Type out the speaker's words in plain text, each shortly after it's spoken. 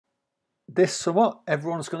this summer,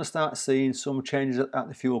 everyone's going to start seeing some changes at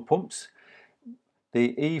the fuel pumps.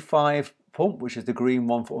 The E5 pump, which is the green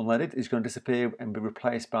one for unleaded, is going to disappear and be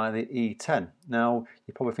replaced by the E10. Now,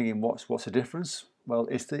 you're probably thinking, what's the difference? Well,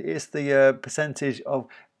 it's the percentage of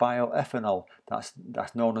bioethanol that's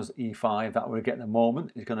known as E5 that we're getting at the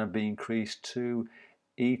moment is going to be increased to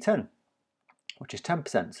E10, which is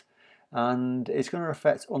 10%, and it's going to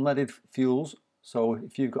affect unleaded fuels. So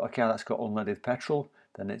if you've got a car that's got unleaded petrol,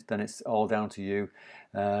 then it's all down to you.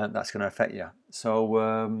 That's going to affect you.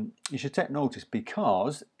 So you should take notice,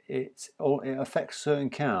 because it affects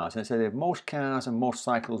certain cars. And it says most cars and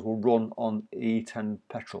motorcycles will run on E10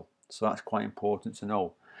 petrol. So that's quite important to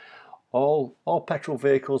know. All petrol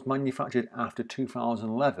vehicles manufactured after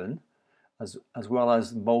 2011, as well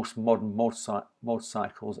as most modern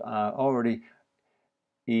motorcycles, are already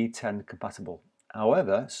E10 compatible.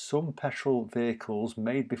 However, some petrol vehicles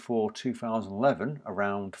made before 2011,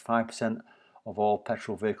 around 5% of all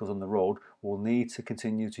petrol vehicles on the road, will need to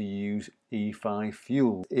continue to use E5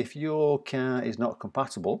 fuel. If your car is not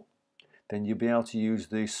compatible, then you'll be able to use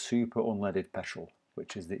the super unleaded petrol,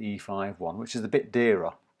 which is the E5 one, which is a bit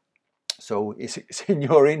dearer. So it's in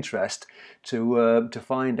your interest to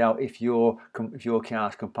find out if your car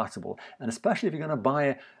is compatible, and especially if you're going to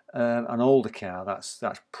buy an older car that's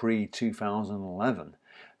pre-2011.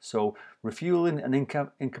 So refueling an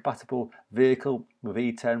incompatible vehicle with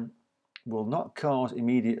E10 will not cause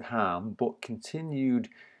immediate harm, but continued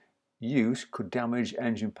use could damage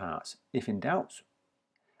engine parts. If in doubt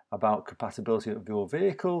about compatibility of your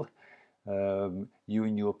vehicle, you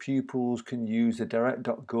and your pupils can use the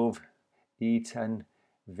direct.gov E10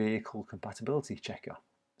 vehicle compatibility checker.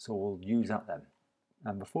 So we'll use that then.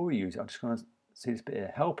 And before we use it, I'm just going to see this bit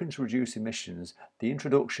here. Helping to reduce emissions, the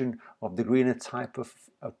introduction of the greener type of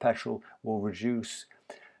petrol will reduce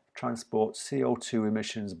transport CO2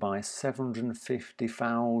 emissions by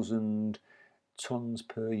 750,000 tonnes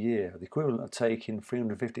per year, the equivalent of taking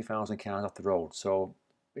 350,000 cars off the road. So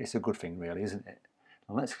it's a good thing, really, isn't it?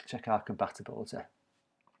 Now let's check our compatibility.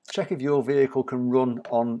 Check if your vehicle can run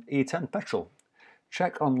on E10 petrol.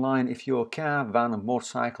 Check online if your car, van,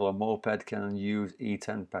 motorcycle or moped can use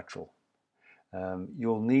E10 petrol.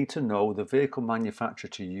 You'll need to know the vehicle manufacturer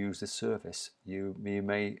to use the service. You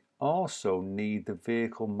may also need the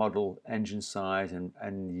vehicle model, engine size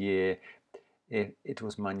and year if it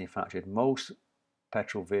was manufactured. Most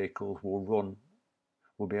petrol vehicles will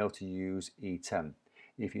be able to use E10.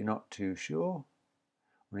 If you're not too sure,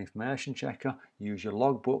 on information checker, use your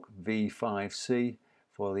logbook V5C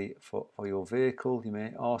for your vehicle. You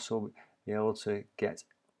may also be able to get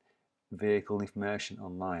vehicle information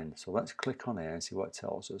online. So let's click on here and see what it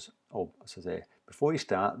tells us. Oh, it says here, before you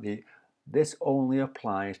start, this only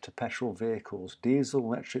applies to petrol vehicles. Diesel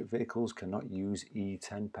electric vehicles cannot use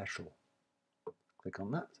E10 petrol. Click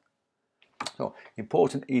on that. So,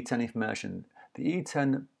 important E10 information. The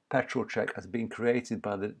E10 petrol check has been created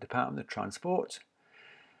by the Department of Transport.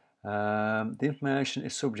 The information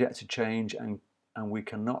is subject to change and we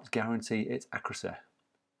cannot guarantee its accuracy.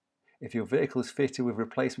 If your vehicle is fitted with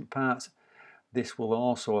replacement parts, this will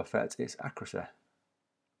also affect its accuracy.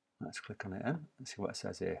 Let's click on it and see what it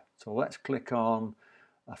says here. So let's click on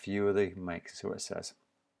a few of the makes and see what it says.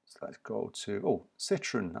 So let's go to,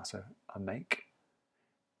 Citroen, that's a make.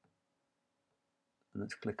 And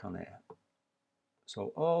let's click on here.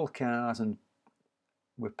 So all cars and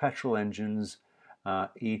with petrol engines are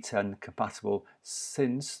E10 compatible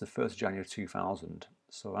since the 1st of January 2000.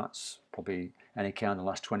 So that's probably any car in the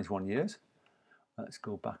last 21 years. Let's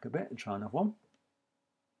go back a bit and try another one.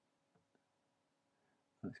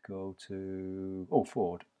 Let's go to,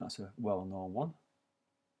 Ford. That's a well-known one.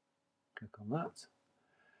 Click on that.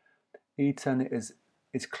 E10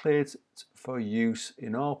 is cleared for use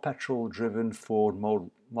in all petrol-driven Ford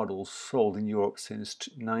models sold in Europe since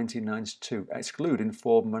 1992, excluding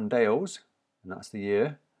Ford Mondeos, and that's the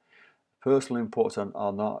year. Personal imports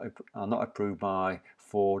are not approved by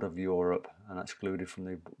Ford of Europe and excluded from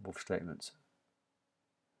the above statements.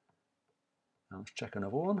 Now let's check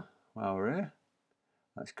another one while we're here.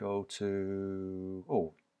 Let's go to,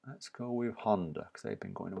 let's go with Honda, because they've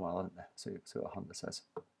been going a while, haven't they? See what Honda says.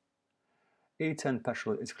 E10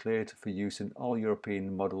 petrol is cleared for use in all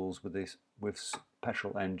European models with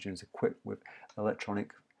petrol engines equipped with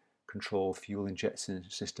electronic control fuel injection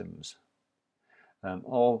systems.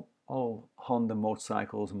 All Honda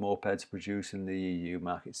motorcycles and mopeds produced in the EU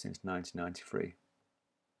market since 1993.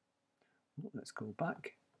 Let's go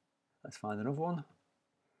back. Let's find another one.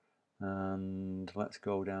 And let's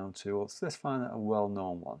go down to, let's find a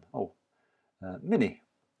well-known one. Mini.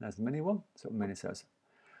 There's the Mini one. That's what Mini says.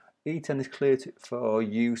 E10 is cleared for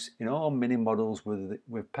use in all Mini models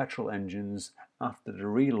with petrol engines after the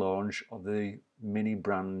relaunch of the Mini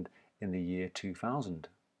brand in the year 2000.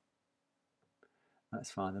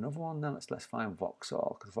 Let's find another one then. Let's find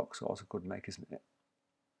Vauxhall, because Vauxhall's a good make, isn't it?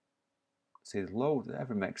 See, there's loads that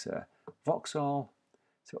ever makes a Vauxhall.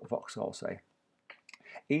 See what Vauxhall say.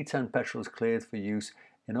 E10 petrol is cleared for use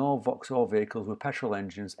in all Vauxhall vehicles with petrol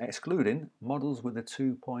engines, excluding models with a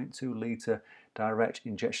 2.2 litre direct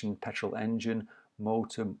injection petrol engine,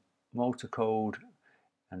 motor code,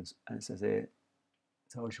 and it says here, it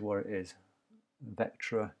tells you what it is: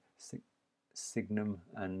 Vectra, Signum,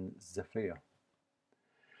 and Zephyr.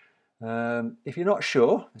 If you're not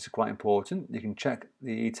sure, this is quite important, you can check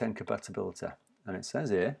the E10 compatibility. And it says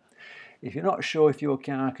here, if you're not sure if your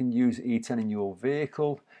car can use E10 in your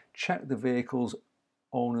vehicle, check the vehicle's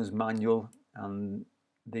owner's manual, and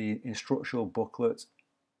the instructional booklet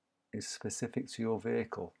is specific to your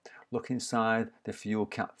vehicle. Look inside the fuel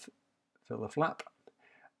cap filler flap.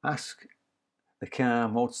 Ask the car,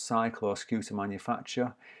 motorcycle or scooter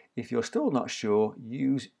manufacturer. If you're still not sure,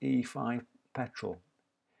 use E5 Petrol.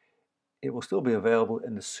 It will still be available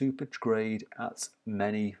in the super grade at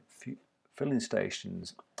many filling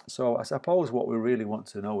stations. So I suppose what we really want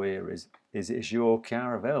to know here is your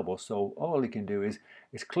car available? So all you can do is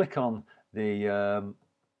click on the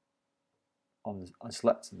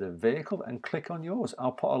select the vehicle and click on yours.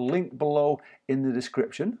 I'll put a link below in the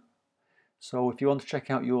description. So if you want to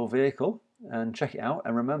check out your vehicle and check it out,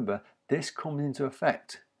 and remember, this comes into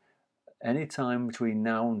effect anytime between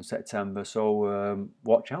now and September, so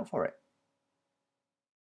watch out for it.